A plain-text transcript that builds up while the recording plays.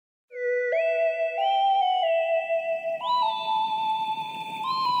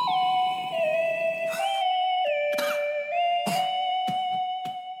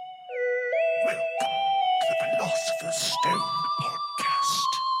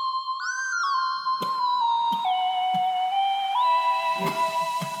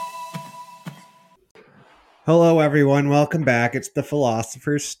Hello, everyone. Welcome back. It's the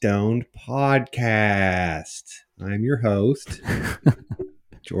Philosopher's Stone podcast. I'm your host,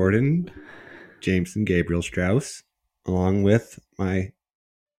 Jordan Jameson Gabriel Strauss, along with my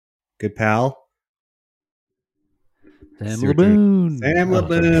good pal, Sam Laboon. Sam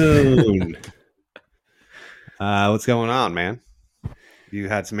Laboon. What's going on, man? You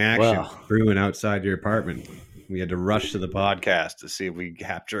had some action brewing outside your apartment. We had to rush to the podcast to see if we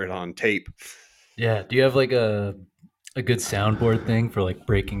capture it on tape. Yeah. Do you have like a good soundboard thing for like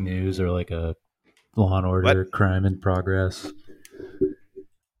breaking news or like a Law and Order crime in progress?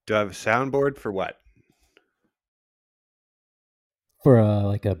 Do I have a soundboard for what? For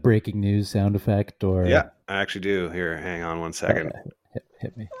like a breaking news sound effect or... Yeah, I actually do. Here, hang on one second.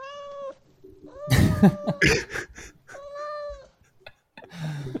 Hit me.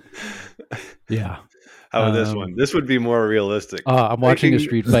 Yeah. How about this one? This would be more realistic. I'm watching a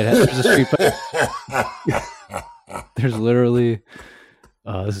street fight. There's a street fight. There's literally...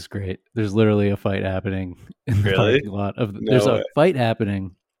 Oh, this is great. There's literally a fight happening in the parking lot of... There's a fight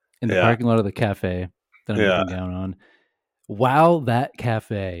happening in the parking lot of the cafe that I'm looking down on. While that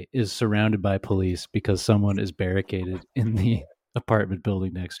cafe is surrounded by police because someone is barricaded in the apartment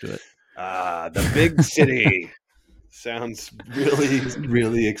building next to it. The big city. Sounds really,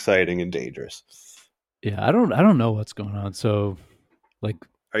 really exciting and dangerous. Yeah, I don't know what's going on. So, like,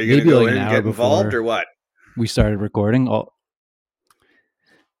 are you going to go in and get involved or what? We started recording.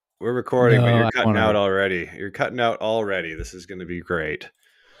 We're recording, but you're cutting out already. You're cutting out already. This is going to be great.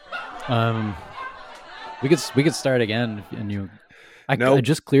 We could start again, and I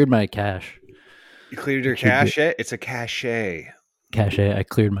just cleared my cache. You cleared your cache? It's a cache. Cache. I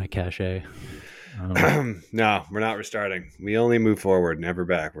cleared my cache. No, we're not restarting. We only move forward, never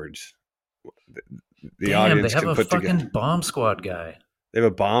backwards. The Damn, audience they have can a put fucking together. bomb squad guy. They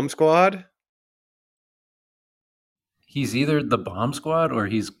have a bomb squad? He's either the bomb squad or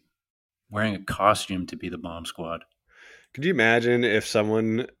he's wearing a costume to be the bomb squad. Could you imagine if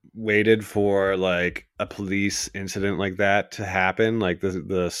someone waited for like a police incident like that to happen, like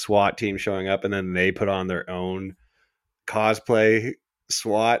the SWAT team showing up, and then they put on their own cosplay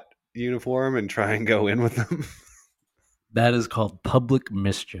SWAT uniform and try and go in with them? That is called public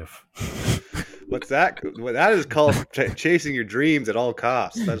mischief. What's that? That is called chasing your dreams at all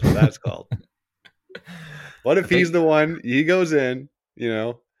costs. That's what that's called. What if he's the one? He goes in,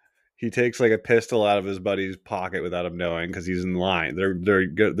 he takes like a pistol out of his buddy's pocket without him knowing because he's in line. They're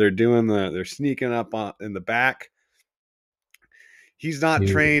sneaking up in the back. He's not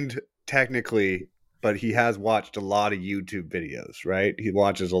trained technically, but he has watched a lot of YouTube videos, right? He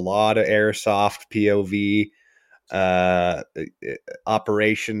watches a lot of airsoft POV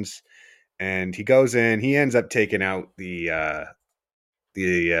operations, and he goes in. He ends up taking out the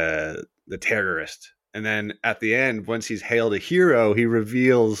terrorist. And then at the end, once he's hailed a hero, he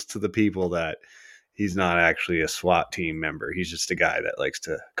reveals to the people that he's not actually a SWAT team member. He's just a guy that likes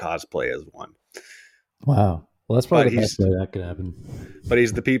to cosplay as one. Wow. Well, that's probably the best way that could happen. But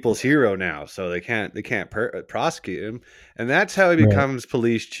he's the people's hero now, so they can't prosecute him. And that's how he becomes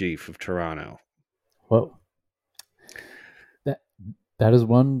police chief of Toronto. Well, that is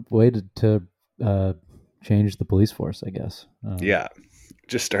one way to change the police force, I guess. Yeah.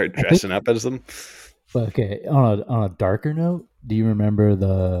 Just start dressing up as them. Okay, on a darker note, do you remember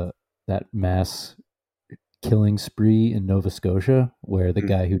that mass killing spree in Nova Scotia where the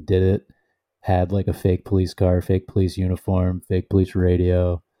guy who did it had like a fake police car, fake police uniform, fake police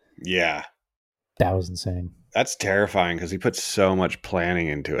radio? Yeah. That was insane. That's terrifying because he put so much planning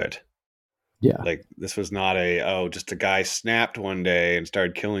into it. Yeah. Like this was not just a guy snapped one day and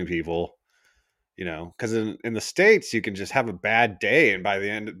started killing people. Because in the States, you can just have a bad day, and by the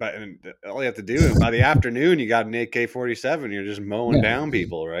end, all you have to do is by the afternoon, you got an AK-47. You're just mowing down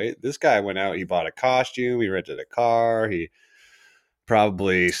people, right? This guy went out, he bought a costume, he rented a car, he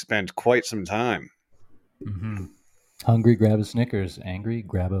probably spent quite some time. Mm-hmm. Hungry, grab a Snickers. Angry,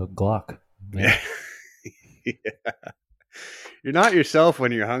 grab a Glock. Yeah. Yeah. You're not yourself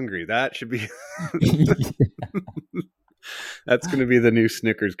when you're hungry. That should be... That's going to be the new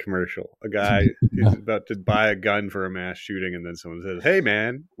Snickers commercial. A guy who's about to buy a gun for a mass shooting, and then someone says, "Hey,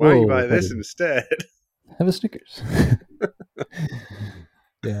 man, why don't you buy this instead? Have a Snickers."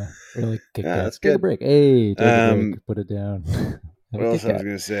 Yeah, really. That's good. Take a break. Hey, take a break. Put it down. What else I was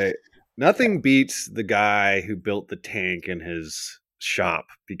going to say? Nothing beats the guy who built the tank in his shop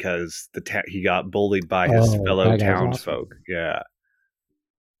because he got bullied by his fellow townsfolk. Awesome. Yeah,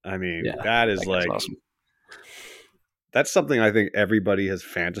 I mean that is like. Awesome. that's something I think everybody has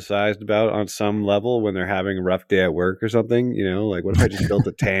fantasized about on some level when they're having a rough day at work or something. You know, like what if I just built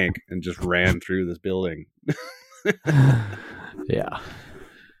a tank and just ran through this building? Yeah.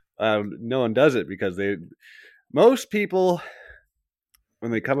 No one does it because most people,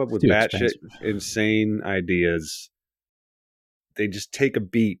 when they come up with batshit insane ideas, they just take a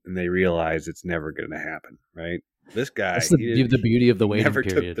beat and they realize it's never going to happen, right? This guy, that's the beauty of the waiting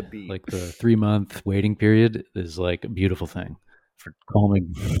period. Took the beat. Like the 3-month waiting period is like a beautiful thing for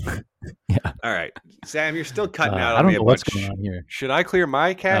calming. Yeah. All right, Sam, you're still cutting out. I don't know what's going on here. Should I clear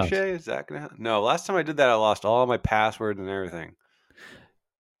my cache? Is that gonna happen? No. Last time I did that, I lost all my passwords and everything.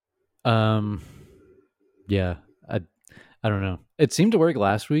 Yeah. I don't know. It seemed to work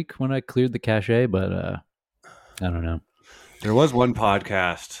last week when I cleared the cache, but I don't know. There was one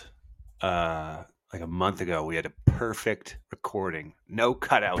podcast like a month ago. We had a perfect recording, no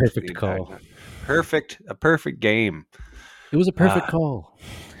cutouts. Perfect call. A perfect game. It was a perfect call.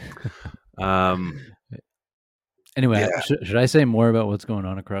 Anyway, yeah. Should I say more about what's going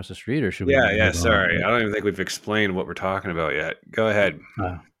on across the street, or should we? Yeah. Sorry, I don't even think we've explained what we're talking about yet. Go ahead.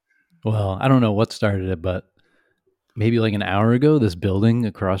 Well, I don't know what started it, but maybe like an hour ago, this building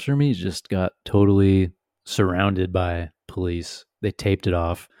across from me just got totally surrounded by police. They taped it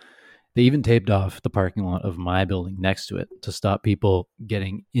off. They even taped off the parking lot of my building next to it to stop people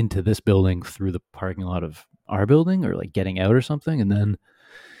getting into this building through the parking lot of our building, or like getting out or something. And then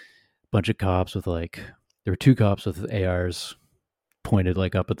a bunch of cops with there were 2 cops with ARs pointed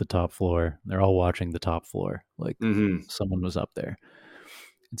like up at the top floor. They're all watching the top floor. Like someone was up there.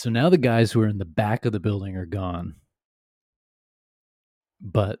 And so now the guys who are in the back of the building are gone,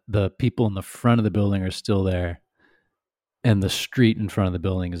 but the people in the front of the building are still there. And the street in front of the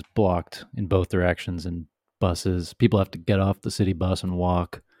building is blocked in both directions, and buses. People have to get off the city bus and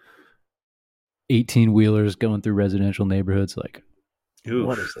walk. 18-wheelers going through residential neighborhoods. Like, oof.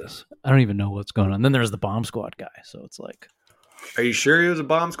 What is this? I don't even know what's going on. And then there's the bomb squad guy. So it's like, are you sure he was a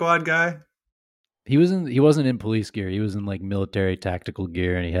bomb squad guy? He wasn't in police gear. He was in like military tactical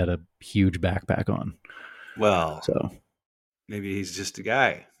gear, and he had a huge backpack on. Well, so maybe he's just a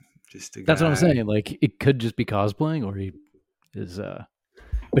guy. That's what I'm saying. Like, it could just be cosplaying, or he is. But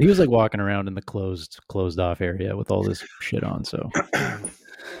he was like walking around in the closed off area with all this shit on. So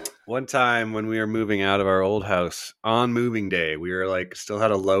one time when we were moving out of our old house on moving day, we were like still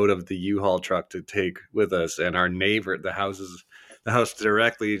had a load of the U-Haul truck to take with us, and our neighbor, the house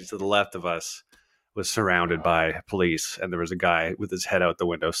directly to the left of us, was surrounded by police, and there was a guy with his head out the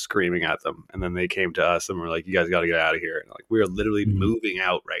window screaming at them. And then they came to us and were like, "You guys got to get out of here." And like, we are literally moving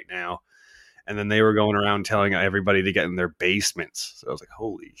out right now. And then they were going around telling everybody to get in their basements. So I was like,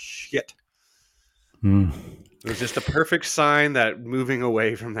 holy shit. It was just a perfect sign that moving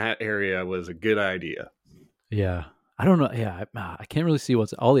away from that area was a good idea. Yeah. I don't know. Yeah. I can't really see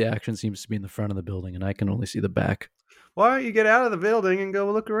all the action seems to be in the front of the building, and I can only see the back. Why don't you get out of the building and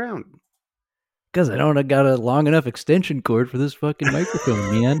go look around? Because I don't got a long enough extension cord for this fucking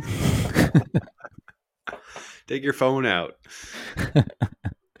microphone, man. Take your phone out.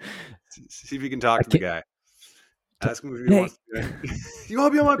 See if you can talk to the guy. Ask him if he wants to. You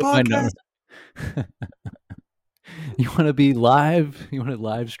want to be on my podcast? You want to be live? You want to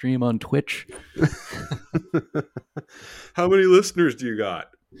live stream on Twitch? How many listeners do you got?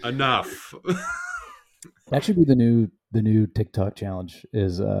 Enough. That should be the new TikTok challenge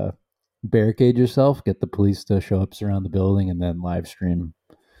is barricade yourself, get the police to show up, surround the building, and then live stream.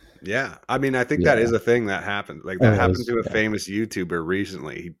 Yeah. I mean, I think that is a thing that happened. Like that happened to a famous YouTuber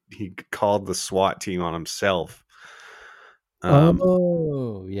recently. He called the SWAT team on himself. Yeah.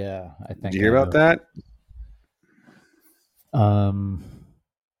 I think. Did you hear about that?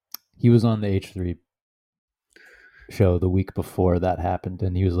 He was on the H3 show the week before that happened,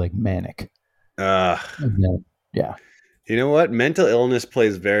 and he was like manic. Yeah. You know what? Mental illness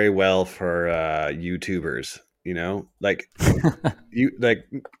plays very well for YouTubers. You know, like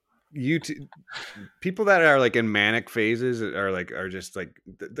YouTube people that are like in manic phases are just like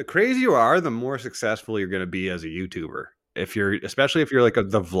the crazier you are, the more successful you're going to be as a YouTuber. Especially if you're like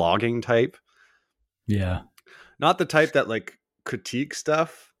the vlogging type. Yeah. Not the type that like critique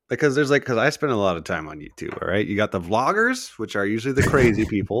stuff, because I spend a lot of time on YouTube. All right. You got the vloggers, which are usually the crazy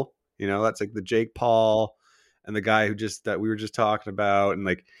people, you know, that's like the Jake Paul and the guy that we were just talking about, and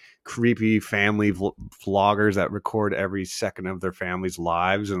like creepy family vloggers that record every second of their family's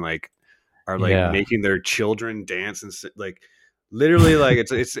lives and like are like making their children dance and like literally like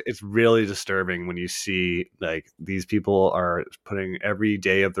it's really disturbing when you see like these people are putting every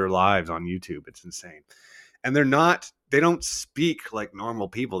day of their lives on YouTube. It's insane. And they're not don't speak like normal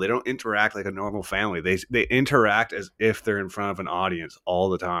people. They don't interact like a normal family. They interact as if they're in front of an audience all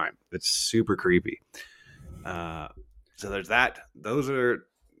the time. It's super creepy. So there's that. Those are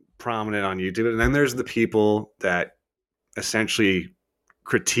prominent on YouTube, and then there's the people that essentially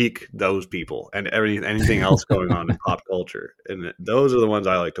critique those people and anything else going on in pop culture, and those are the ones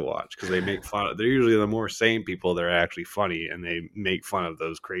I like to watch because they make fun. They're usually the more sane people that are actually funny, and they make fun of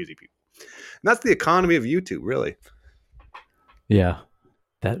those crazy people. And that's the economy of YouTube, really. Yeah,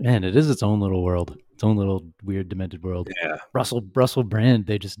 it is its own little world, its own little weird, demented world. Yeah, Russell Brand,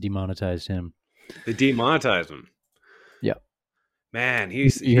 they just demonetized him. They demonetized him. Yeah, man,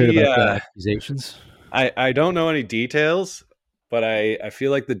 you heard about the accusations? I don't know any details, but I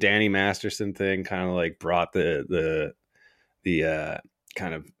feel like the Danny Masterson thing kind of like brought the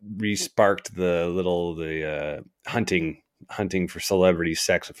kind of re-sparked the hunting for celebrity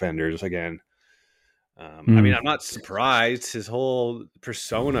sex offenders again. I mean, I'm not surprised. His whole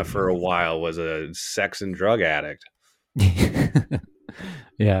persona for a while was a sex and drug addict.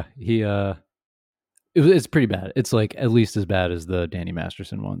 Yeah, it's pretty bad. It's like at least as bad as the Danny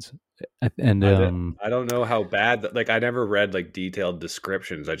Masterson ones. And I don't know how bad that, like, I never read like detailed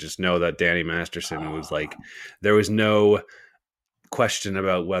descriptions. I just know that Danny Masterson was like, there was no question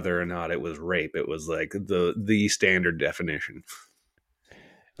about whether or not it was rape. It was like the standard definition.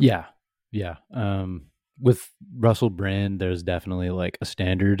 Yeah. With Russell Brand, there's definitely like a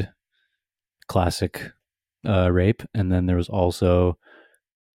standard classic rape, and then there was also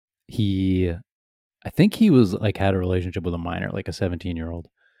I think he was like had a relationship with a minor, like a 17-year-old,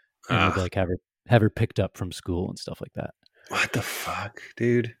 and would like have her picked up from school and stuff like that. What the fuck,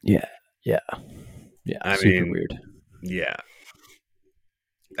 dude? Yeah. I super mean, weird. Yeah.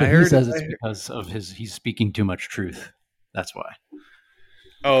 He says it's because of he's speaking too much truth. That's why.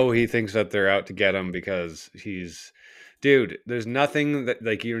 Oh, he thinks that they're out to get him because dude, there's nothing that,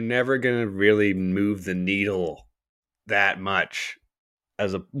 like, you're never going to really move the needle that much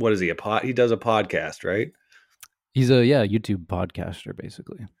as what is he, he does a podcast, right? He's a YouTube podcaster,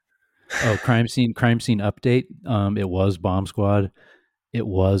 basically. Oh, crime scene update. It was Bomb Squad. It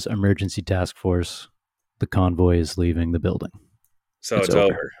was Emergency Task Force. The convoy is leaving the building. So it's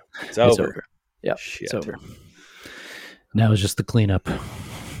over. It's over. Yeah, it's over. Now it's just the cleanup.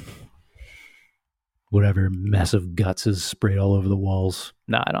 Whatever mess of guts is sprayed all over the walls.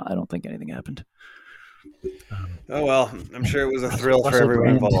 No, I don't think anything happened. Oh well, I'm sure it was a thrill for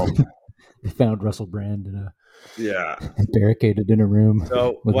everyone involved. They found Russell Brand in barricaded in a room.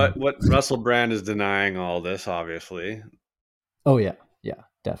 So what Russell Brand is denying all this, obviously. Oh yeah,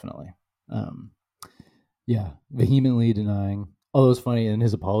 definitely. Vehemently denying. Although it's funny, in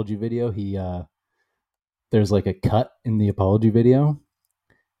his apology video, there's like a cut in the apology video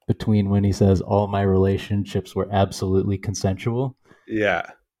between when he says all my relationships were absolutely consensual. Yeah.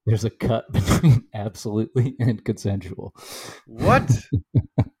 There's a cut between absolutely and consensual. What?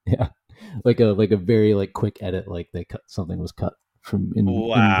 Yeah. Like a very like quick edit, like something was cut from in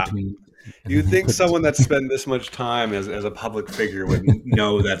between. You think someone that spent this much time as a public figure would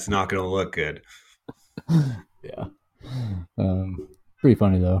know that's not going to look good? Yeah. Pretty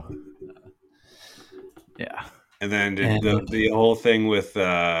funny though. Yeah. And then the whole thing with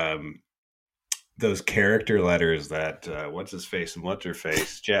those character letters that what's his face and what's her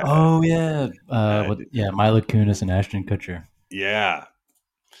face, Jeff. Oh yeah, Mila Kunis and Ashton Kutcher. Yeah.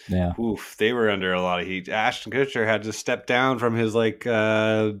 Oof, they were under a lot of heat. Ashton Kutcher had to step down from his like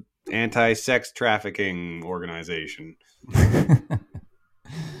anti-sex trafficking organization.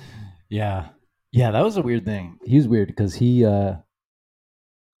 Yeah, that was a weird thing. He was weird because they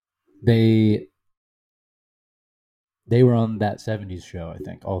were on that 70s show, I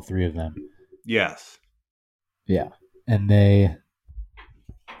think, all three of them. Yes. Yeah. And they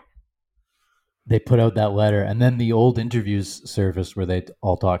put out that letter, and then the old interviews surfaced where they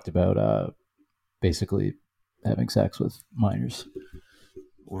all talked about basically having sex with minors.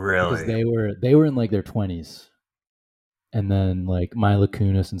 Really? Because they were in like their 20s. And then like Mila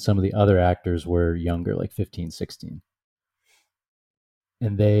Kunis and some of the other actors were younger, like 15, 16.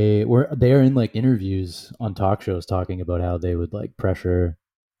 And they are in like interviews on talk shows talking about how they would like pressure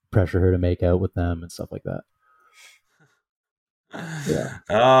her to make out with them and stuff like that. Yeah.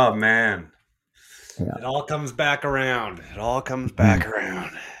 Oh man. Yeah. It all comes back around.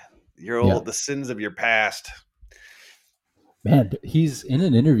 Around. The sins of your past. Man, he's in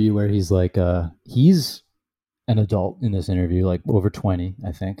an interview where he's like he's an adult in this interview, like over 20,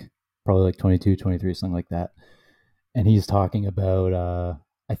 I think. Probably like 22, 23, something like that. And he's talking about,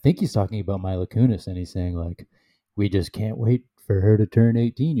 I think he's talking about Mila Kunis, and he's saying like, we just can't wait for her to turn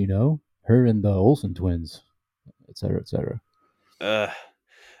 18, her and the Olsen twins. et cetera, et cetera.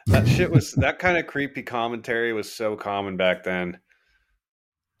 That shit was that kind of creepy commentary was so common back then.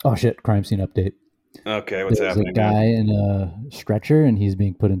 Oh shit! Crime scene update. Okay, what's There's happening? a guy in a stretcher, and he's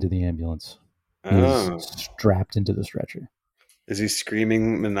being put into the ambulance. He's strapped into the stretcher. Is he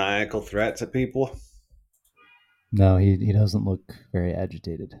screaming maniacal threats at people? No, he doesn't look very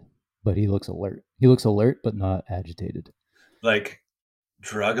agitated, but he looks alert. He looks alert, but not agitated. Like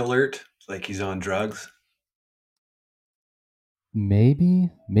drug alert? Like he's on drugs? Maybe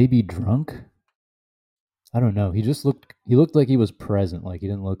drunk. I don't know. He looked like he was present. Like he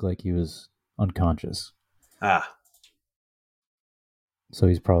didn't look like he was unconscious. So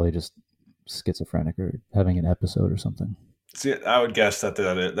he's probably just schizophrenic or having an episode or something. See, I would guess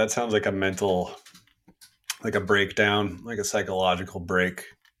that sounds like a mental, like a breakdown, like a psychological break.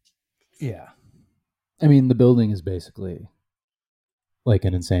 Yeah. I mean, the building is basically like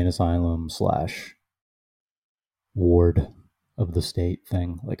an insane asylum / ward of the state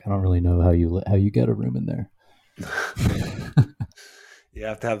thing. Like, I don't really know how you get a room in there. You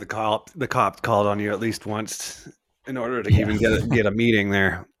have to have the cops called on you at least once in order to even get a meeting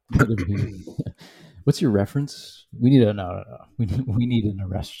there. What's your reference? We need We need an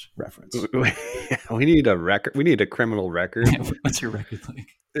arrest reference. We need a record. We need a criminal record. What's your record like?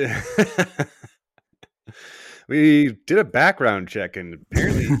 We did a background check and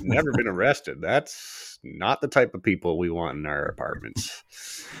apparently he's never been arrested. That's not the type of people we want in our apartments.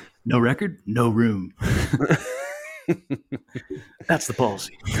 No record, no room. That's the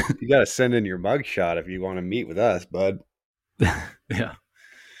policy. You got to send in your mugshot if you want to meet with us, bud. Yeah.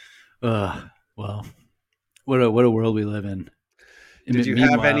 Well, what a world we live in. Did you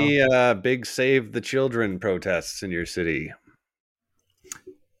have any big Save the Children protests in your city?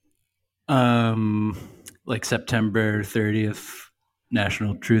 Like September 30th,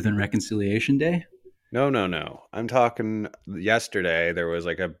 National Truth and Reconciliation Day? No. I'm talking yesterday. There was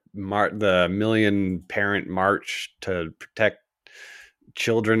like the Million Parent March to protect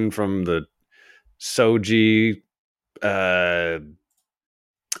children from the Soji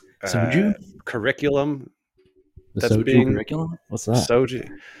curriculum. The Soji curriculum? What's that?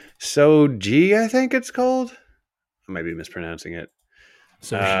 Soji, I think it's called. I might be mispronouncing it.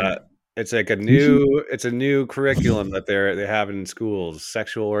 It's like a new curriculum that they have in schools,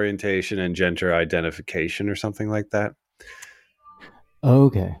 sexual orientation and gender identification or something like that.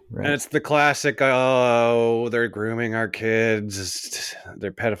 Okay, right. And it's the classic, oh, they're grooming our kids,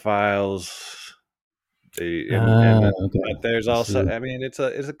 they're pedophiles. But there's also, I mean, it's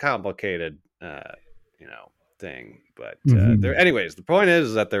a complicated, thing. But anyways, the point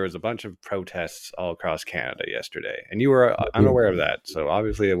is that there was a bunch of protests all across Canada yesterday, and you were unaware of that. So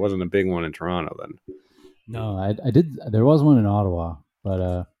obviously, it wasn't a big one in Toronto then. No, I did. There was one in Ottawa,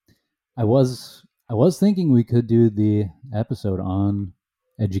 but I was thinking we could do the episode on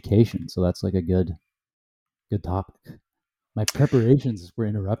education. So that's like a good topic. My preparations were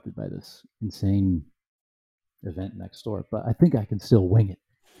interrupted by this insane event next door, but I think I can still wing it.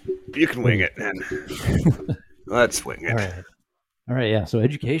 You can wing it, then. Let's wing it. All right. Yeah. So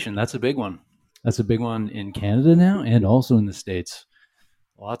education, that's a big one. That's a big one in Canada now, and also in the States.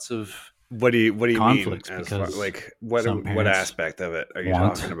 Lots of what do you mean? As far, like what aspect of it are you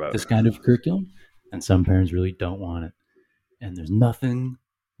talking about? This kind of curriculum, and some parents really don't want it. And there's nothing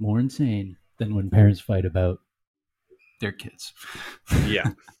more insane than when parents fight about their kids.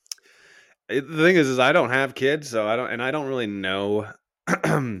 Yeah. The thing is I don't have kids, so I don't really know.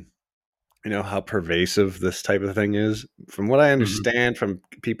 How pervasive this type of thing is. From what I understand from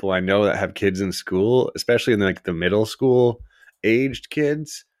people I know that have kids in school, especially in like the middle school aged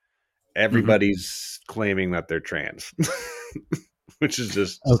kids, everybody's claiming that they're trans, which is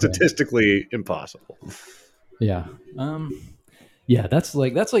just statistically impossible. Yeah. Yeah, that's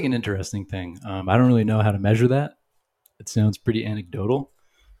like an interesting thing. I don't really know how to measure that. It sounds pretty anecdotal.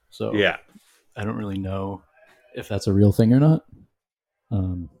 So yeah, I don't really know if that's a real thing or not.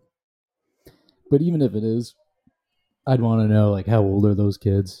 But even if it is, I'd want to know like how old are those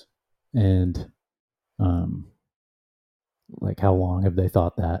kids, and like how long have they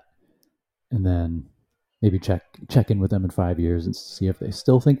thought that, and then maybe check in with them in 5 years and see if they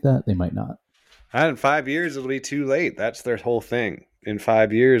still think that. They might not. And in 5 years, it'll be too late. That's their whole thing. In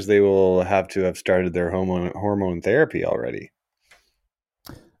 5 years, they will have to have started their hormone therapy already.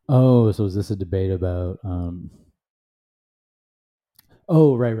 Oh, so is this a debate about?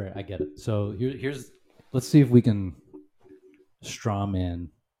 Oh, right. I get it. So here's. Let's see if we can straw man,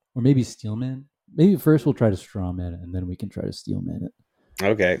 or maybe steel man. Maybe first we'll try to straw man it, and then we can try to steel man it.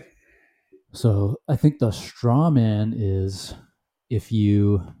 Okay. So I think the straw man is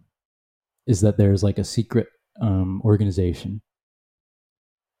that there's like a secret organization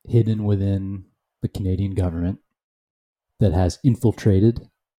hidden within the Canadian government that has infiltrated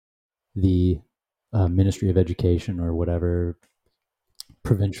the Ministry of Education or whatever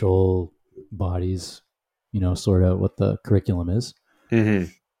provincial bodies, sort out what the curriculum is.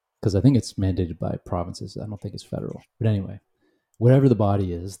 Because I think it's mandated by provinces. I don't think it's federal. But anyway, whatever the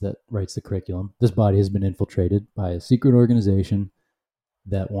body is that writes the curriculum, this body has been infiltrated by a secret organization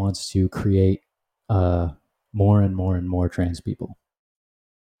that wants to create more and more and more trans people,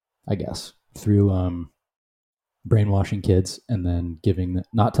 I guess, through brainwashing kids and then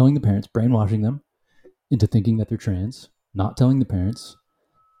not telling the parents, brainwashing them into thinking that they're trans, not telling the parents,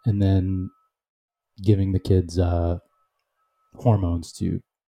 and then giving the kids hormones to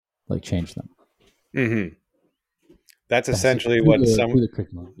like change them. Mm-hmm. That's essentially what the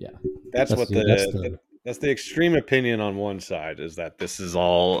curriculum. Yeah, that's the extreme opinion on one side, is that this is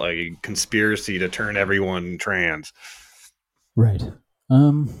all a conspiracy to turn everyone trans. Right.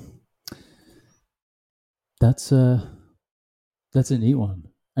 That's a neat one.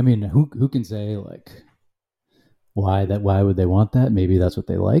 I mean, who can say like why would they want that? Maybe that's what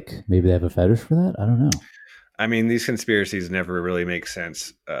they like. Maybe they have a fetish for that. I don't know. I mean, these conspiracies never really make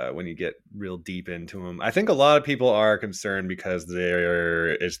sense when you get real deep into them. I think a lot of people are concerned because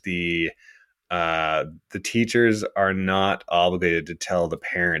the teachers are not obligated to tell the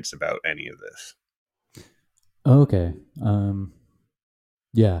parents about any of this. Okay.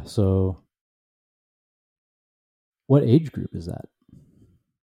 Yeah. So, what age group is that?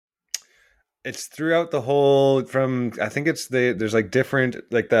 It's throughout the whole, I think there's like different,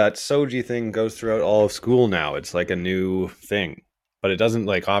 like that Soji thing goes throughout all of school now. It's like a new thing, but it doesn't,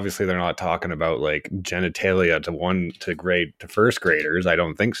 like, obviously they're not talking about like genitalia to first graders. I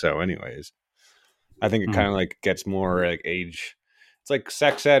don't think so anyways. I think it kind of like gets more like age. It's like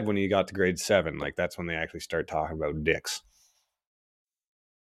sex ed when you got to grade 7, like that's when they actually start talking about dicks.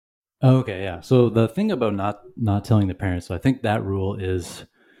 Okay. Yeah. So the thing about not telling the parents, so I think that rule is,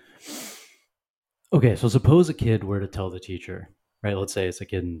 okay, so suppose a kid were to tell the teacher, right? Let's say it's a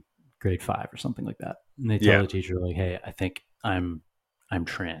kid in grade 5 or something like that. And they tell the teacher like, hey, I think I'm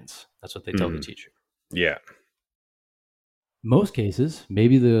trans. That's what they tell the teacher. Yeah. Most cases,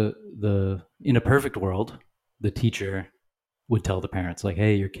 maybe the in a perfect world, the teacher would tell the parents like,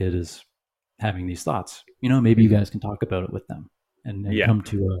 hey, your kid is having these thoughts. Maybe you guys can talk about it with them and come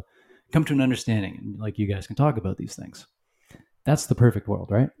to an understanding, and like you guys can talk about these things. That's the perfect world,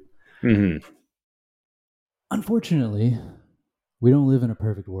 right? Mm-hmm. Unfortunately, we don't live in a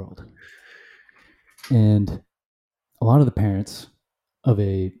perfect world. And a lot of the parents of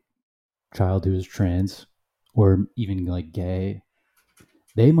a child who is trans or even like gay,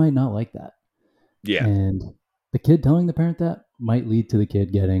 they might not like that. Yeah. And the kid telling the parent that might lead to the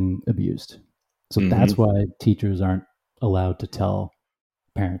kid getting abused. So that's why teachers aren't allowed to tell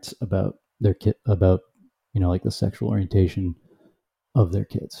parents about their kid, about, like the sexual orientation of their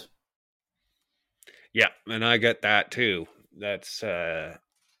kids. Yeah, and I get that too. That's I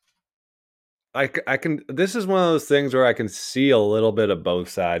can. This is one of those things where I can see a little bit of both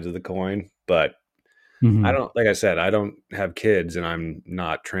sides of the coin, but I don't. Like I said, I don't have kids, and I'm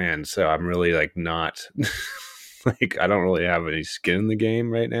not trans, so I'm really like not like I don't really have any skin in the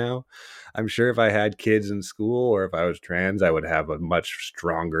game right now. I'm sure if I had kids in school or if I was trans, I would have a much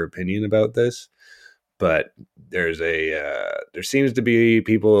stronger opinion about this. But there seems to be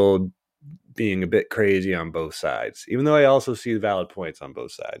people being a bit crazy on both sides, even though I also see the valid points on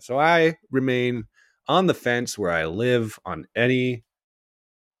both sides. So I remain on the fence where I live on any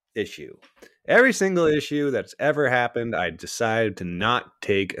issue. Every single issue that's ever happened, I decided to not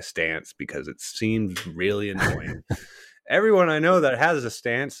take a stance because it seems really annoying. Everyone I know that has a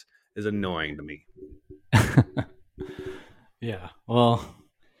stance is annoying to me. Yeah, well,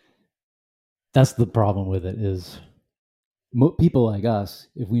 that's the problem with it is people like us,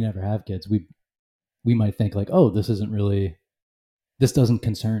 if we never have kids, we might think like, oh, this doesn't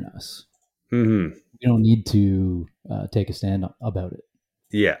concern us. Mm-hmm. We don't need to take a stand about it.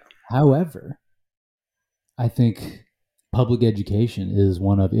 Yeah. However, I think public education is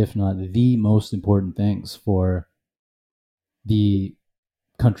one of, if not the most important things for the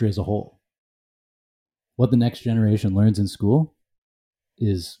country as a whole. What the next generation learns in school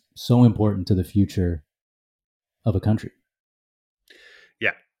is so important to the future of a country.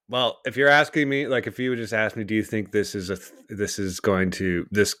 Yeah. Well, if you're asking me, like, if you would just ask me, do you think this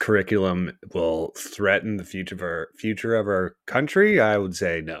curriculum will threaten the future of our country? I would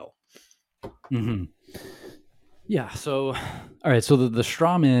say no. Mm-hmm. Yeah. So, all right. So the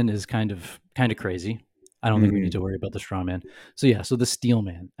straw man is kind of crazy. I don't think we need to worry about the straw man. So yeah. So the steel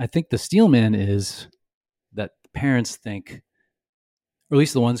man. I think the steel man is that parents think, or at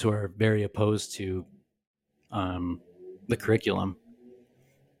least the ones who are very opposed to the curriculum,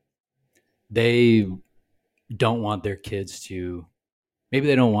 they don't want their kids to, maybe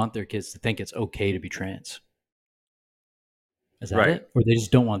they don't want their kids to think it's okay to be trans. Is that it? Or they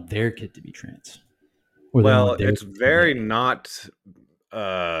just don't want their kid to be trans? Or well, it's very not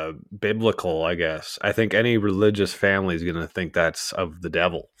biblical, I guess. I think any religious family is going to think that's of the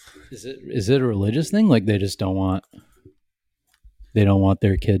devil. Is it a religious thing? Like they just don't want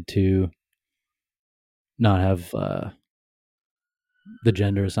their kid to not have the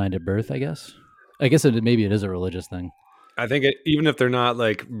gender assigned at birth, I guess. Maybe it is a religious thing. I think even if they're not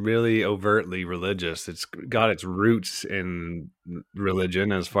like really overtly religious, it's got its roots in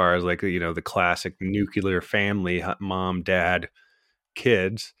religion, as far as like, the classic nuclear family, mom, dad,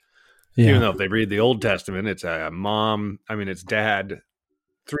 kids. Yeah. Even though if they read the Old Testament, it's it's dad,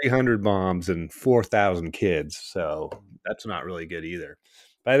 300 moms and 4,000 kids. So that's not really good either.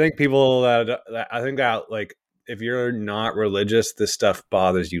 But I think people like, if you're not religious, this stuff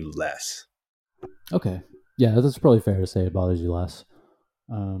bothers you less. Okay. Yeah, that's probably fair to say it bothers you less.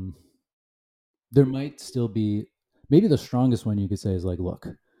 There might still be, maybe the strongest one you could say is like, look,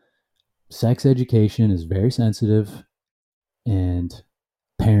 sex education is very sensitive and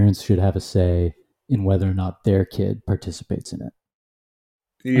parents should have a say in whether or not their kid participates in it.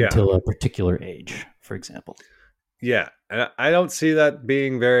 Yeah. Until a particular age, for example. Yeah. And I don't see that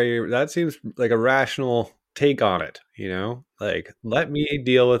being that seems like a rational take on it, like, let me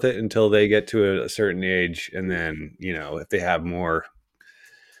deal with it until they get to a certain age. And then, if they have more,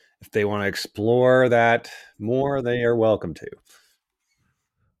 if they want to explore that more, they are welcome to.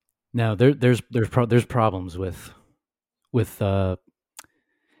 Now there's problems with because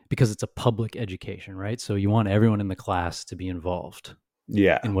it's a public education, right? So you want everyone in the class to be involved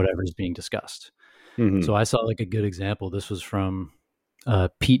in whatever is being discussed. Mm-hmm. So I saw like a good example. This was from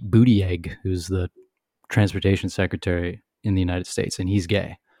Pete Buttigieg, who's the transportation secretary in the United States, and he's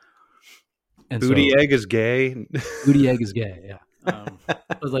gay. And Buttigieg is gay. Buttigieg is gay. Yeah.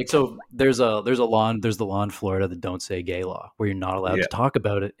 But like, so there's the law in Florida, the Don't Say Gay law, where you're not allowed to talk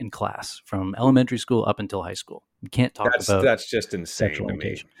about it in class from elementary school up until high school. You can't talk about that's just insane to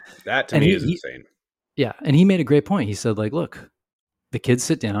me. That to me is insane. Yeah, and he made a great point. He said, like, look, the kids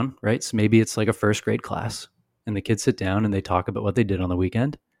sit down, right? So maybe it's like a first grade class, and the kids sit down and they talk about what they did on the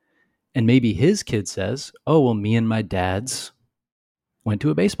weekend. And maybe his kid says, oh, well, me and my dad's went to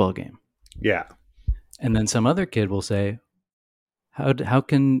a baseball game. Yeah. And then some other kid will say, how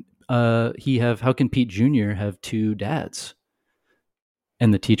can Pete Jr. have two dads?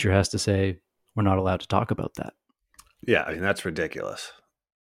 And the teacher has to say, we're not allowed to talk about that. Yeah, I mean, that's ridiculous.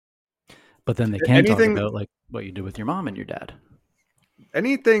 But then they can talk about like what you did with your mom and your dad.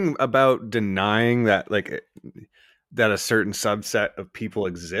 Anything about denying that, like, that a certain subset of people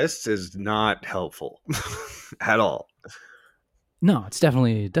exists is not helpful at all. No, it's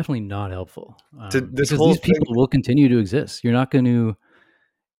definitely not helpful. Because these people will continue to exist. You're not going to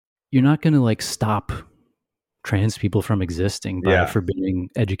like stop trans people from existing by forbidding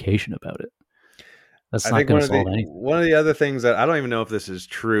education about it. That's not going to solve anything. One of the other things that I don't even know if this is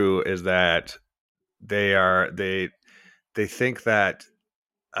true is that they think that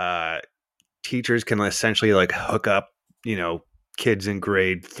teachers can essentially like hook up, kids in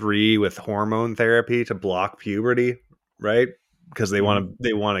grade 3 with hormone therapy to block puberty, right? Because they want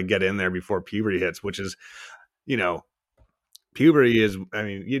to get in there before puberty hits, which is, puberty is, I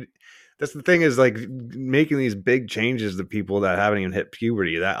mean, that's the thing, is like making these big changes to people that haven't even hit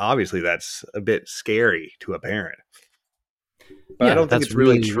puberty. That obviously that's a bit scary to a parent. But I don't think it's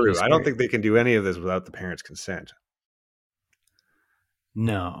really true. Really, I don't think they can do any of this without the parents' consent.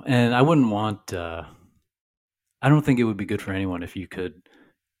 No, and I wouldn't want. I don't think it would be good for anyone if you could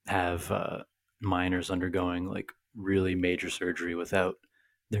have minors undergoing like really major surgery without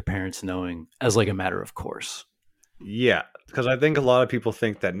their parents knowing, as like a matter of course. Yeah, because I think a lot of people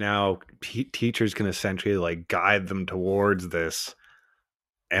think that now teachers can essentially like guide them towards this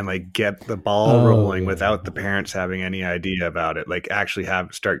and like get the ball rolling without the parents having any idea about it. Like actually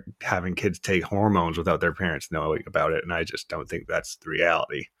start having kids take hormones without their parents knowing about it. And I just don't think that's the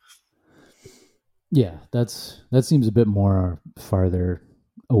reality. Yeah, that seems a bit more farther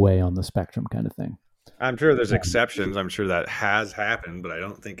away on the spectrum kind of thing. I'm sure there's exceptions. I'm sure that has happened, but I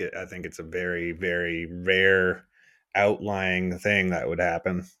don't think I think it's a very, very rare outlying thing that would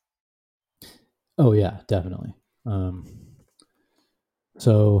happen. Oh yeah, definitely.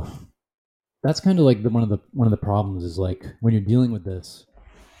 So that's kind of like one of the problems is like when you're dealing with this,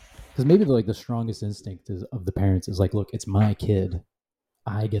 because maybe the strongest instinct of the parents is like, look, it's my kid,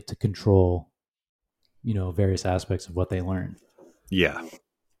 I get to control various aspects of what they learn. Yeah.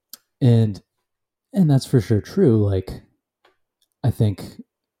 And that's for sure true. Like, I think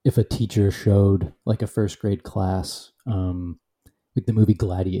if a teacher showed like a first grade class, like the movie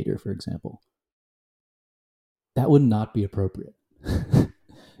Gladiator, for example, that would not be appropriate.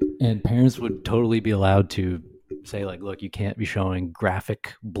 And parents would totally be allowed to say, like, look, you can't be showing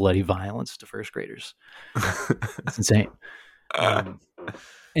graphic, bloody violence to first graders. It's insane.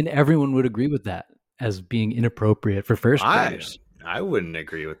 And everyone would agree with that as being inappropriate for first graders. I wouldn't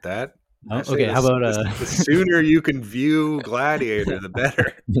agree with that. No? Okay, how about the sooner you can view Gladiator, the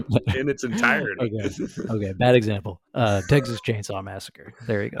better in its entirety. Okay, bad example. Texas Chainsaw Massacre.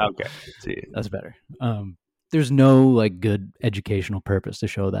 There you go. Okay, see, that's better. There's no like good educational purpose to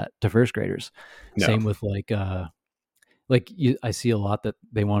show that to first graders. No. Same with I see a lot that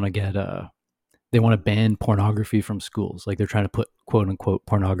they want to get they want to ban pornography from schools. Like they're trying to put quote unquote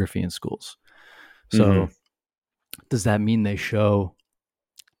pornography in schools. So does that mean they show,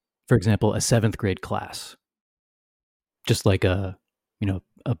 for example, a 7th grade class, just like a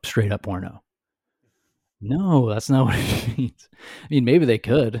straight up porno? No, that's not what it means. I mean, maybe they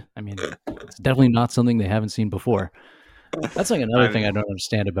could. I mean, it's definitely not something they haven't seen before. That's like another thing I don't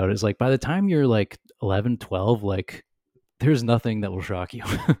understand about it is like by the time you're like 11, 12, like there's nothing that will shock you.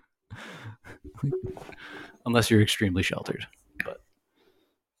 Unless you're extremely sheltered. But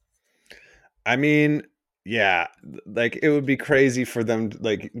I mean, yeah, like it would be crazy for them to,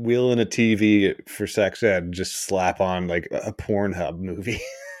 like, wheel in a TV for sex ed and just slap on like a Pornhub movie.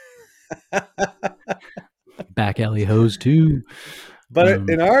 Back alley hose too. But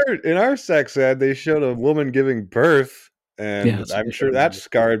in our sex ed, they showed a woman giving birth, and I'm sure that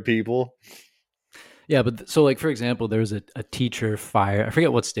scarred people. Yeah, but so like for example, there was a teacher fired. I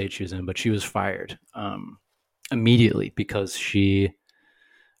forget what state she was in, but she was fired immediately because she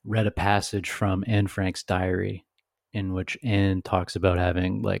read a passage from Anne Frank's diary in which Anne talks about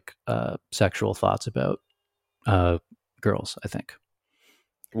having like sexual thoughts about girls, I think.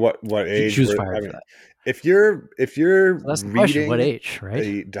 What age? She was fired for that. If you're so that's the question, reading what age, right?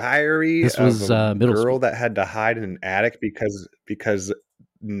 a diary this was of a middle girl school that had to hide in an attic because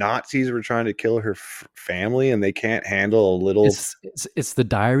Nazis were trying to kill her family and they can't handle a little. It's the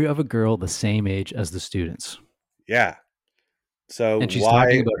diary of a girl the same age as the students. Yeah. So and she's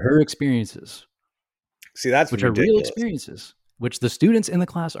talking about her experiences. See, that's which ridiculous. Are real experiences, which the students in the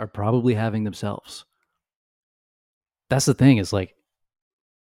class are probably having themselves. That's the thing is like,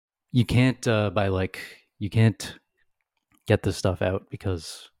 you can't you can't get this stuff out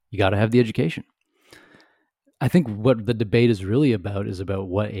because you got to have the education. I think what the debate is really about is about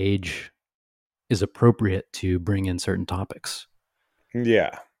what age is appropriate to bring in certain topics.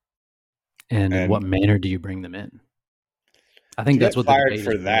 Yeah. And in what manner do you bring them in? I think that's what the debate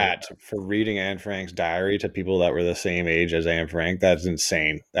for that really for reading Anne Frank's diary to people that were the same age as Anne Frank. That's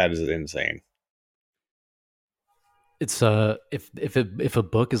insane. That is insane. It's if a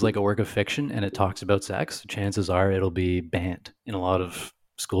book is like a work of fiction and it talks about sex, chances are it'll be banned in a lot of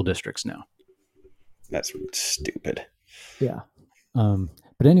school districts now. That's stupid. Yeah.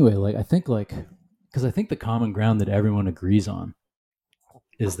 But anyway, like I think because I think the common ground that everyone agrees on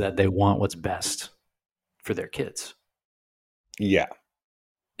is that they want what's best for their kids. Yeah.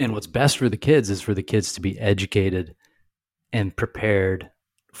 And what's best for the kids is for the kids to be educated and prepared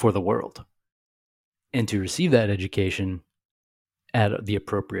for the world and to receive that education at the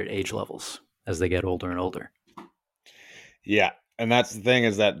appropriate age levels as they get older and older. Yeah. And that's the thing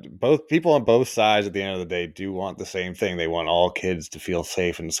is that both people on both sides at the end of the day do want the same thing. They want all kids to feel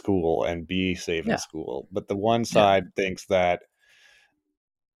safe in school and be safe in school. But the one side thinks that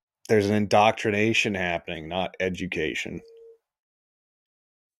there's an indoctrination happening, not education.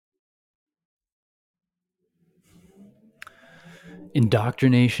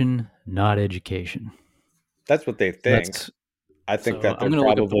 Indoctrination, not education. That's what they think. I think that they're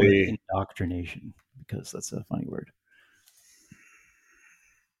probably indoctrination because that's a funny word.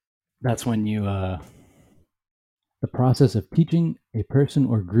 That's when you the process of teaching a person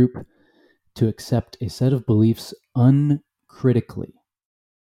or group to accept a set of beliefs uncritically.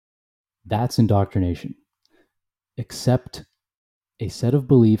 That's indoctrination. Accept a set of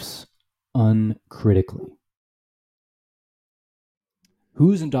beliefs uncritically.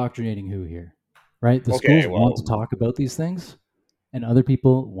 Who's indoctrinating who here? Right? The schools want to talk about these things, and other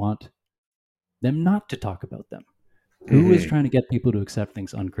people want them not to talk about them. Who is trying to get people to accept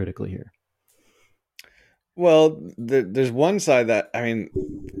things uncritically here? Well, there's one side that, I mean,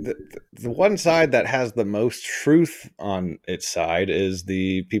 the one side that has the most truth on its side is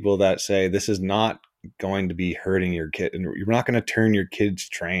the people that say this is not going to be hurting your kid, and you're not going to turn your kids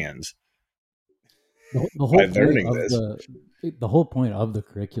trans. the whole point of the whole point of the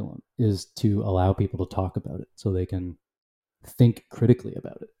curriculum is to allow people to talk about it so they can think critically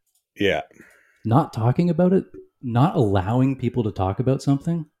about it. Yeah. Not talking about it, not allowing people to talk about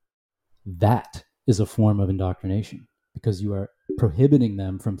something, that is a form of indoctrination because you are prohibiting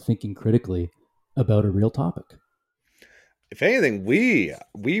them from thinking critically about a real topic. If anything, we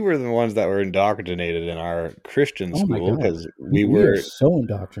were the ones that were indoctrinated in our Christian school because we were so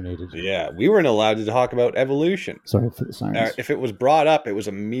indoctrinated. Yeah, we weren't allowed to talk about evolution. Sorry for the sirens. If it was brought up, it was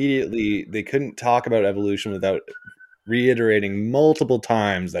immediately, they couldn't talk about evolution without reiterating multiple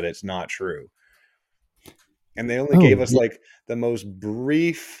times that it's not true. And they only gave us like the most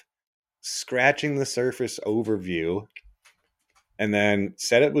brief, scratching the surface overview, and then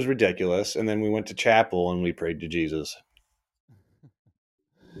said it was ridiculous. And then we went to chapel and we prayed to Jesus.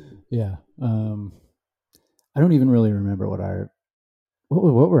 Yeah. I don't even really remember what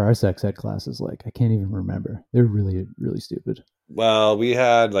were our sex ed classes like. I can't even remember. They're really, really stupid. Well, we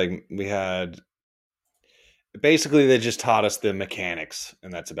had basically they just taught us the mechanics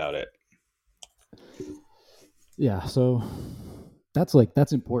and that's about it. Yeah. So that's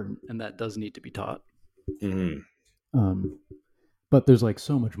important. And that does need to be taught. Mm-hmm. But there's like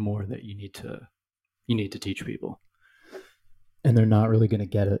so much more that you need to teach people. And they're not really going to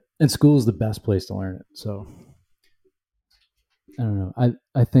get it. And school is the best place to learn it. So I don't know.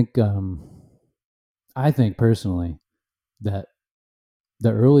 I think personally that the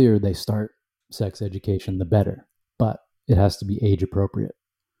earlier they start sex education, the better. But it has to be age appropriate.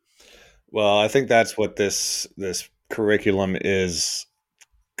 Well, I think that's what this curriculum is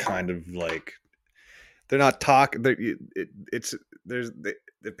kind of like. They're not talking.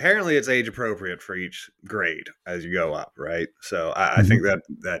 Apparently it's age appropriate for each grade as you go up, right? So I think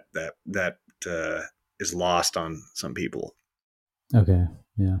that is lost on some people. Okay,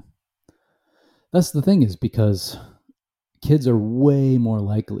 yeah. That's the thing, is because kids are way more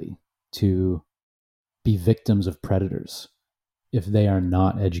likely to be victims of predators if they are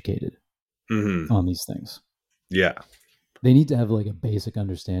not educated on these things. Yeah. They need to have like a basic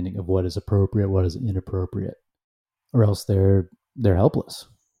understanding of what is appropriate, what is inappropriate, or else they're helpless.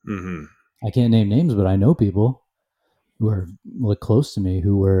 Mm-hmm. I can't name names, but I know people who are like close to me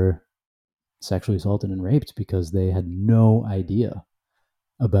who were sexually assaulted and raped because they had no idea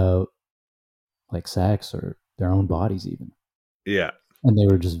about like sex or their own bodies even. Yeah. And they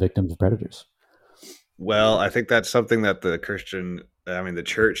were just victims of predators. Well, I think that's something that the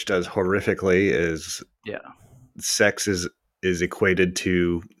church does horrifically is sex is equated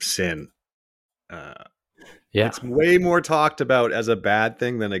to sin. It's way more talked about as a bad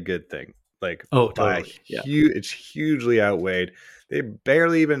thing than a good thing. Like, totally. It's hugely outweighed. They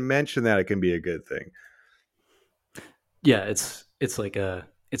barely even mention that it can be a good thing. Yeah, it's like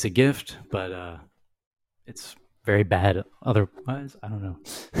it's a gift, but it's very bad otherwise. I don't know.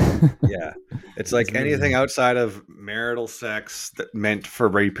 Yeah, it's like anything outside of marital sex that meant for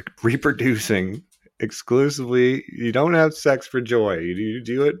reproducing exclusively. You don't have sex for joy. You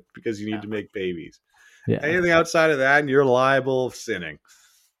do it because you need to make babies. Yeah. Anything outside of that, and you're liable of sinning.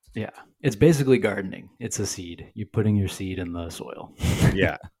 Yeah, it's basically gardening. It's a seed. You're putting your seed in the soil.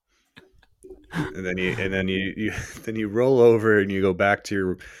 Yeah. And then you roll over and you go back to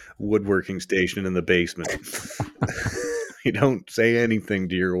your woodworking station in the basement. You don't say anything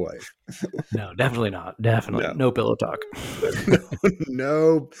to your wife. No, definitely not. Definitely no pillow talk.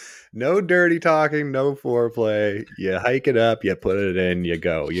 No dirty talking, no foreplay. You hike it up, you put it in, you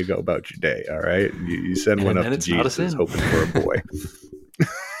go about your day. All right. You send one up to Jesus hoping for a boy.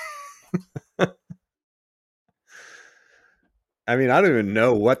 I mean, I don't even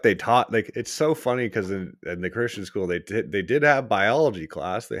know what they taught. Like, it's so funny because in the Christian school, they did have biology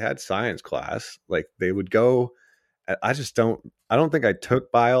class. They had science class. Like, they would go. I don't think I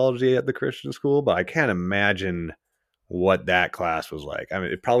took biology at the Christian school, but I can't imagine what that class was like. I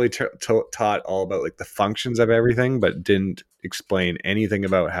mean, it probably taught all about like the functions of everything, but didn't explain anything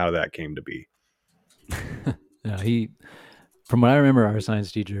about how that came to be. Yeah, from what I remember, our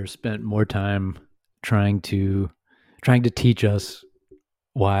science teacher spent more time trying to teach us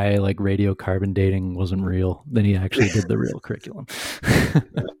why like radiocarbon dating wasn't real than he actually did the real curriculum.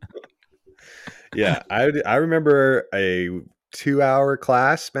 Yeah, I remember a 2-hour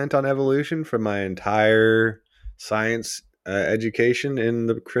class spent on evolution for my entire science education in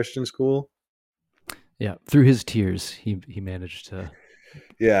the Christian school. Yeah, through his tears, he managed to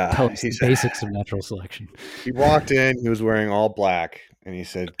tell us the basics of natural selection. He walked in, he was wearing all black, and he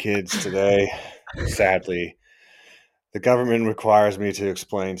said, "Kids, today, sadly, The government requires me to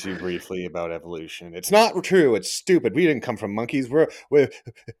explain to you briefly about evolution. It's not true. It's stupid. We didn't come from monkeys. Why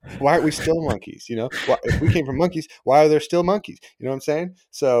aren't we still monkeys? If we came from monkeys, why are there still monkeys? You know what I'm saying?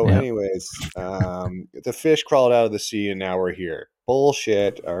 So, anyways, the fish crawled out of the sea, and now we're here.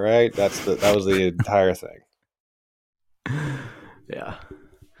 Bullshit. All right, that was the entire thing.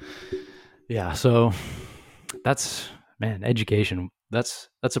 Yeah. So that's education. That's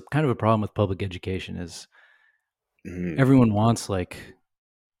a kind of a problem with public education is. Everyone wants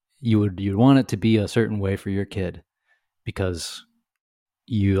you'd want it to be a certain way for your kid because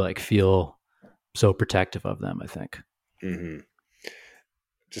you feel so protective of them, I think. Mm-hmm.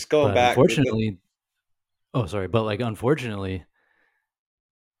 Just going back. Unfortunately, unfortunately,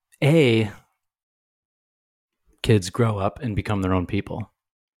 kids grow up and become their own people.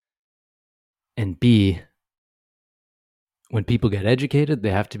 And B, when people get educated,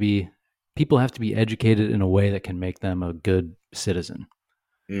 people have to be educated in a way that can make them a good citizen.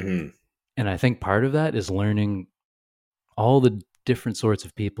 Mm-hmm. And I think part of that is learning all the different sorts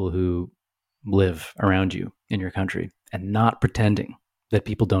of people who live around you in your country and not pretending that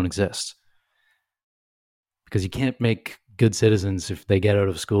people don't exist. Because you can't make good citizens if they get out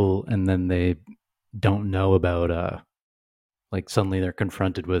of school and then they don't know about, suddenly they're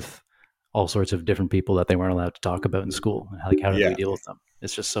confronted with all sorts of different people that they weren't allowed to talk about in school. How do we deal with them?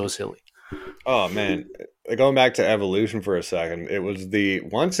 It's just so silly. Oh man, going back to evolution for a second,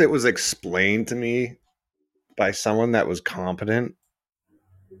 once it was explained to me by someone that was competent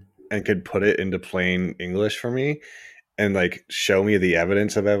and could put it into plain English for me and show me the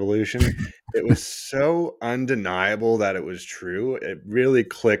evidence of evolution, it was so undeniable that it was true. It really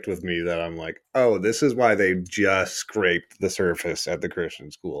clicked with me that I'm like, oh, this is why they just scraped the surface at the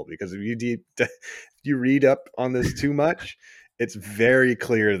Christian school, because if you read up on this too much, it's very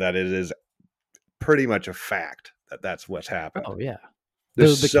clear that it is pretty much a fact that that's what's happened. Oh yeah.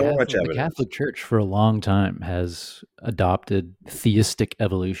 There's so much evidence. The Catholic Church for a long time has adopted theistic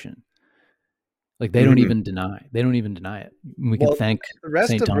evolution. They don't even deny. They don't even deny it. We can thank the rest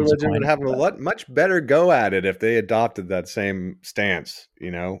St. of Thomas religion would have a much better go at it if they adopted that same stance.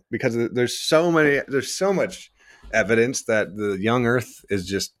 Because there's so much evidence that the young Earth is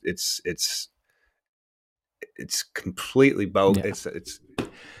just it's completely both. Yeah. It's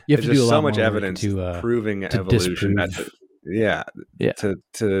you have to do so much evidence proving evolution.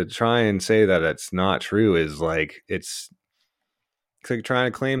 To try and say that it's not true is it's like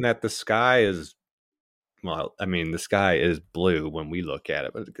trying to claim that the sky is. Well, I mean, the sky is blue when we look at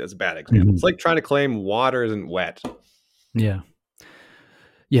it, but it's a bad example. Mm-hmm. It's like trying to claim water isn't wet. Yeah.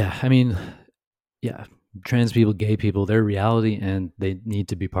 Yeah. I mean, yeah. Trans people, gay people, they're reality and they need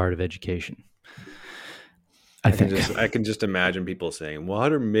to be part of education. I can just imagine people saying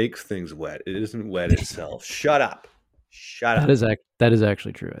water makes things wet. It isn't wet itself. Shut up. That is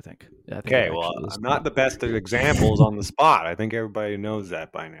actually true, I think. Okay, well, I'm not the best of examples on the spot. I think everybody knows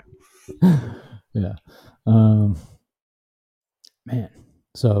that by now. Yeah. Man.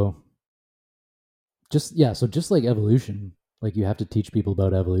 So just like evolution, you have to teach people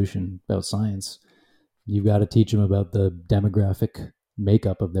about evolution, about science. You've got to teach them about the demographic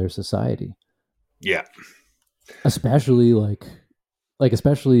makeup of their society. Yeah. Especially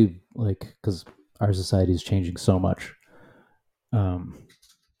because our society is changing so much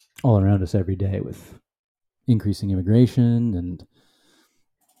all around us every day with increasing immigration and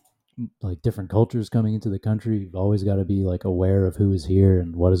different cultures coming into the country. You've always got to be aware of who is here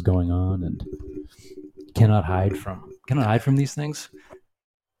and what is going on, and cannot hide from these things.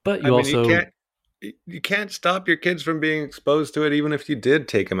 But you can't stop your kids from being exposed to it, even if you did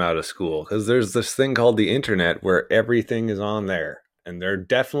take them out of school, because there's this thing called the internet where everything is on there, and they're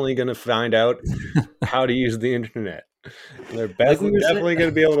definitely going to find out how to use the internet. They're definitely going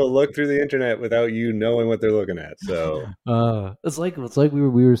to be able to look through the internet without you knowing what they're looking at. So it's like we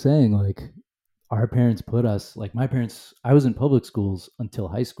were saying, our parents put us, my parents, I was in public schools until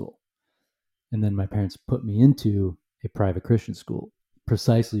high school, and then my parents put me into a private Christian school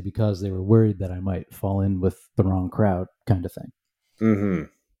precisely because they were worried that I might fall in with the wrong crowd, kind of thing. Mm-hmm.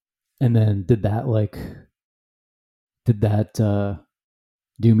 And then did that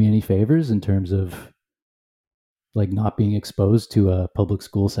do me any favors in terms of not being exposed to a public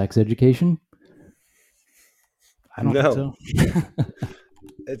school sex education? I don't think so.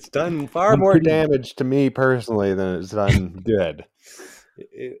 It's done far more damage to me personally than it's done good.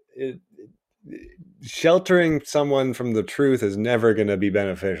 Sheltering someone from the truth is never going to be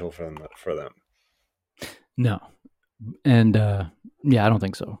beneficial for them. No. And I don't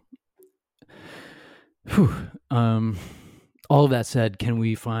think so. Whew. All of that said, can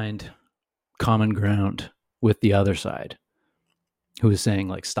we find common ground with the other side who is saying,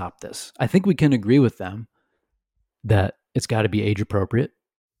 like, stop this. I think we can agree with them that it's got to be age appropriate.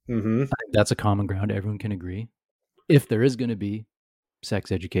 Mm-hmm. I think that's a common ground. Everyone can agree. If there is going to be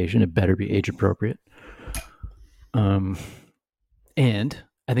sex education, it better be age appropriate. And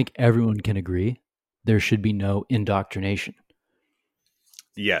I think everyone can agree there should be no indoctrination.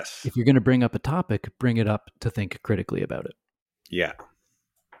 Yes. If you're going to bring up a topic, bring it up to think critically about it. Yeah.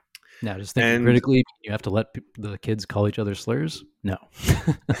 Now, just thinking critically, you have to let the kids call each other slurs? No.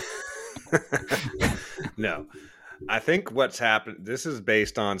 No. I think what's happened, this is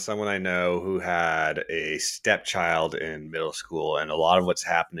based on someone I know who had a stepchild in middle school, and a lot of what's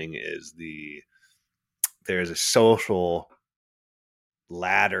happening is there's a social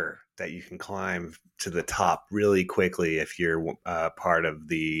ladder that you can climb to the top really quickly if you're part of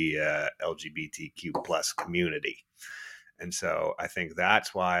the LGBTQ plus community. And so I think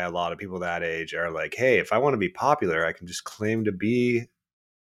that's why a lot of people that age are like, hey, if I want to be popular, I can just claim to be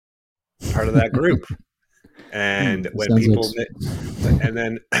part of that group. And when people, and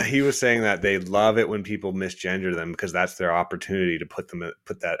then he was saying that they love it when people misgender them because that's their opportunity to put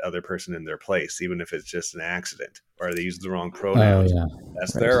that other person in their place, even if it's just an accident or they use the wrong pronouns.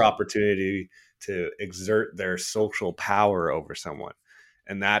 That's their opportunity to exert their social power over someone.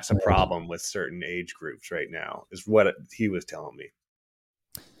 And that's a problem with certain age groups right now, is what he was telling me.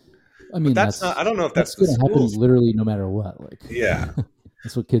 I mean, but that's not, I don't know if that's going to happen literally no matter what. Like, yeah.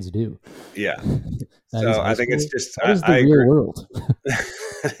 That's what kids do. Yeah. So I think it's just, that is the real world.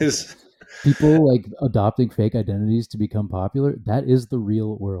 People like adopting fake identities to become popular. That is the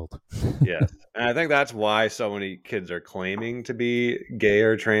real world. Yeah. And I think that's why so many kids are claiming to be gay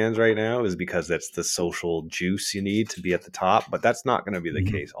or trans right now, is because that's the social juice you need to be at the top. But that's not going to be the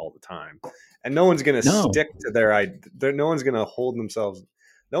case all the time. And no one's going to stick to no one's going to hold themselves.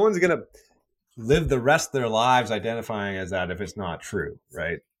 No one's going to live the rest of their lives identifying as that if it's not true,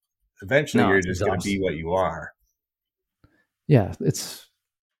 right? Eventually, you're just going to be what you are. Yeah,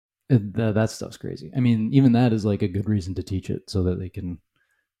 that stuff's crazy. I mean, even that is like a good reason to teach it, so that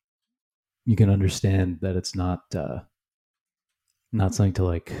you can understand that it's not something to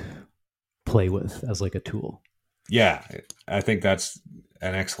like play with as like a tool. Yeah, I think that's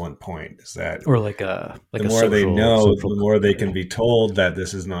an excellent point. Is that, or like the more they know, the more they can be told that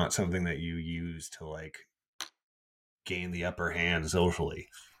this is not something that you use to like gain the upper hand socially.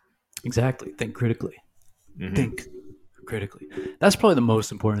 Exactly. Think critically. Mm-hmm. Think critically. That's probably the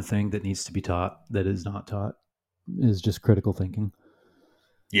most important thing that needs to be taught that is not taught, is just critical thinking.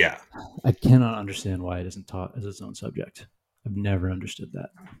 Yeah. I cannot understand why it isn't taught as its own subject. I've never understood that.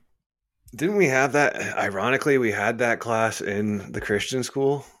 Didn't we have that? Ironically, we had that class in the Christian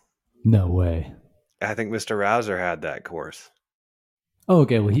school. No way. I think Mr. Rouser had that course. Oh,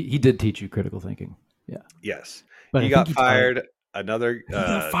 okay. Well, he did teach you critical thinking. Yeah. Yes. But he got fired. He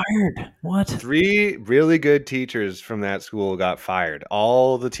got fired. What? 3 really good teachers from that school got fired.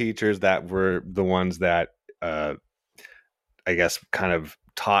 All the teachers that were the ones that, I guess, kind of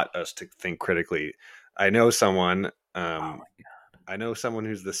taught us to think critically. I know someone. I know someone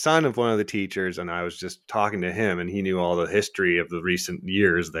who's the son of one of the teachers, and I was just talking to him, and he knew all the history of the recent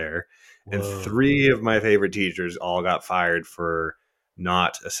years there. Whoa. And 3 of my favorite teachers all got fired for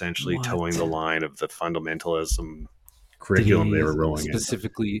not essentially towing the line of the fundamentalism curriculum they were rolling in.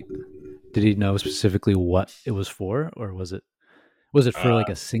 Did he know specifically what it was for, or was it for like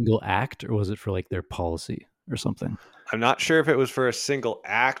a single act, or was it for like their policy or something? I'm not sure if it was for a single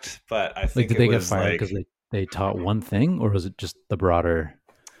act, but I think did they get fired because they taught one thing, or was it just the broader?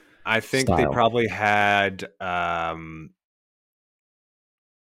 I think style? They probably had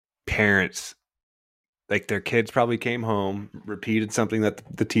parents, like their kids probably came home, repeated something that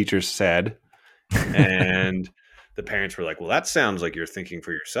the teachers said, and the parents were like, well, that sounds like you're thinking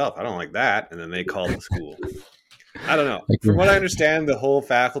for yourself. I don't like that. And then they called the school. I don't know. From what I understand, the whole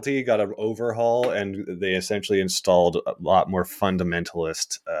faculty got an overhaul, and they essentially installed a lot more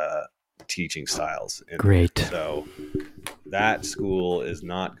fundamentalist teaching styles. Great. So that school is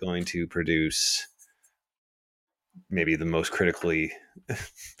not going to produce maybe the most critically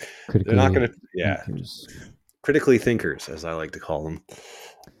they're not going to, critically thinkers, as I like to call them.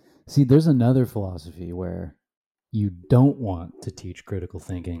 See, there's another philosophy where you don't want to teach critical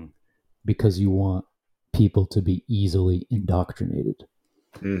thinking because you want people to be easily indoctrinated.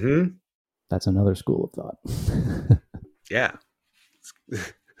 Mm-hmm. That's another school of thought. Yeah.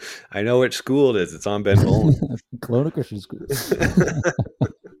 I know which school it is. It's on Ben Bowlin. Kelowna Christian School.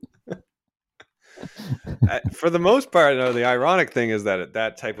 For the most part, though, the ironic thing is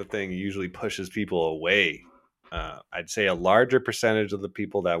that type of thing usually pushes people away. I'd say a larger percentage of the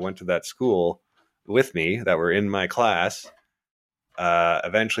people that went to that school with me that were in my class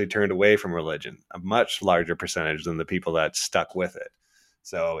eventually turned away from religion, a much larger percentage than the people that stuck with it.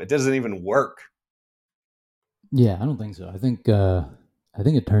 So it doesn't even work. Yeah, I don't think so. I think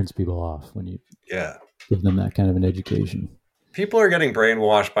it turns people off when you give them that kind of an education. People are getting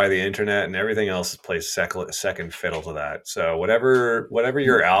brainwashed by the internet, and everything else plays second fiddle to that. So whatever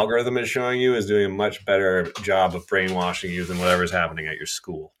your algorithm is showing you is doing a much better job of brainwashing you than whatever's happening at your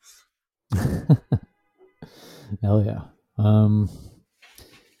school. Hell yeah.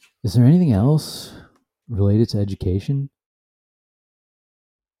 Is there anything else related to education?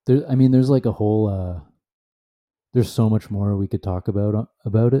 There's like a whole there's so much more we could talk about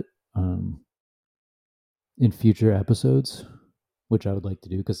it in future episodes, which I would like to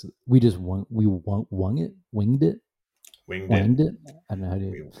do because we just winged it. I don't know how to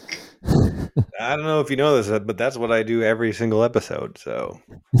do it. I don't know if you know this, but that's what I do every single episode. So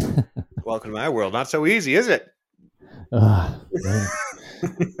welcome to my world. Not so easy, is it?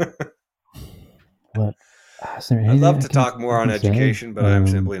 What? I'd love to talk more on education, but I'm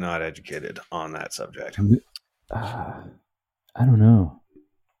simply not educated on that subject. I don't know.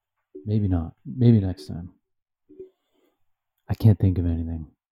 Maybe not. Maybe next time. I can't think of anything.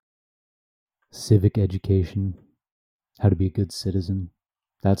 Civic education, how to be a good citizen.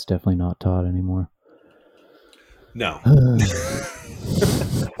 That's definitely not taught anymore. No.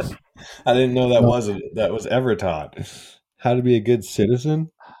 I didn't know that was ever taught. How to be a good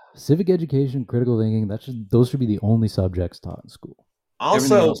citizen? Civic education, critical thinking, those should be the only subjects taught in school.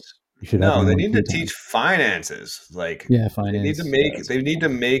 Also, they need to teach finances. Like, finance. They need to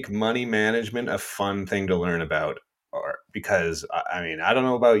make money management a fun thing to learn about. Because I don't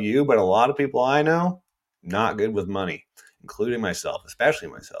know about you, but a lot of people I know not good with money, including myself, especially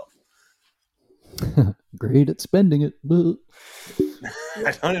myself. Great at spending it. I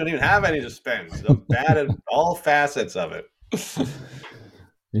don't even have any to spend. So I'm bad at all facets of it.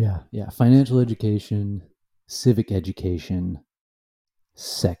 Yeah. Financial education, civic education,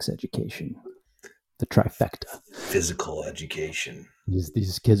 sex education, the trifecta. Physical education.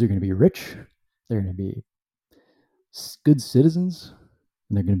 These kids are going to be rich. They're going to be good citizens,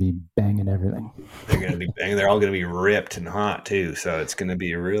 and they're going to be banging everything. They're going to be banging. They're all going to be ripped and hot too. So it's going to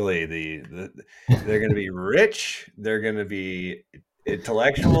be really they're going to be rich. They're going to be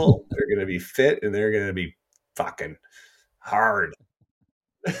intellectual. They're going to be fit, and they're going to be fucking hard.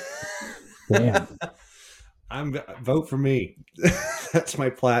 Damn. Vote for me. That's my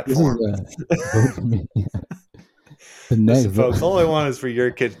platform. Vote for me. Listen, folks, all I want is for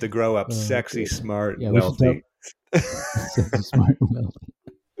your kids to grow up sexy, smart, and wealthy. Sexy, smart, and wealthy.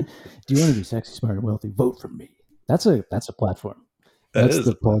 Do you want to be sexy, smart, and wealthy? Vote for me. That's a platform. That's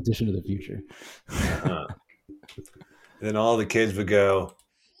the politician of the future. Then all the kids would go,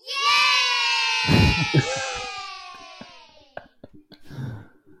 yeah!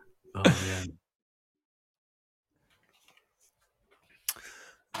 Oh man.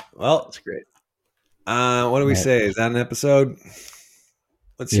 Well, that's great. What do we say? Is that an episode?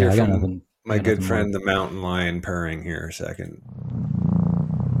 Let's hear from my good friend, the mountain lion, purring here a second.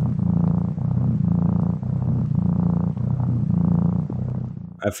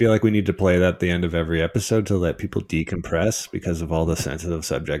 I feel like we need to play that at the end of every episode to let people decompress because of all the sensitive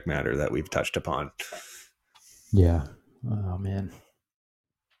subject matter that we've touched upon. Yeah. Oh, man.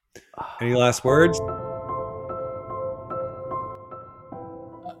 Any last words?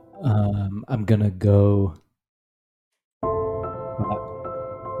 I'm going to go...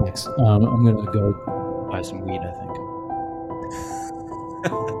 Thanks. I'm going to go buy some weed, I think.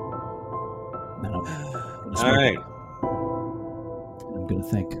 All right. I'm going to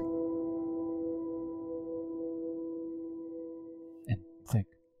think. And think.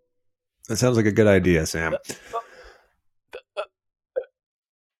 That sounds like a good idea, Sam.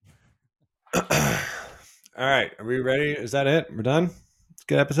 All right. Are we ready? Is that it? We're done? It's a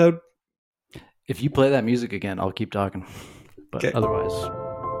good episode? If you play that music again, I'll keep talking. But otherwise...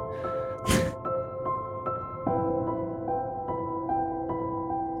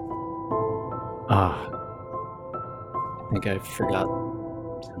 I think I forgot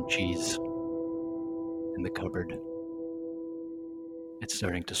some cheese in the cupboard. It's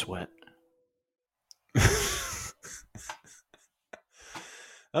starting to sweat.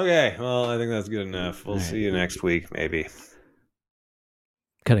 Okay, well, I think that's good enough. We'll see you next week, maybe.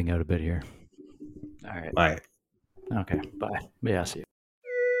 Cutting out a bit here. All right. Bye. Okay, bye. Yeah, see you.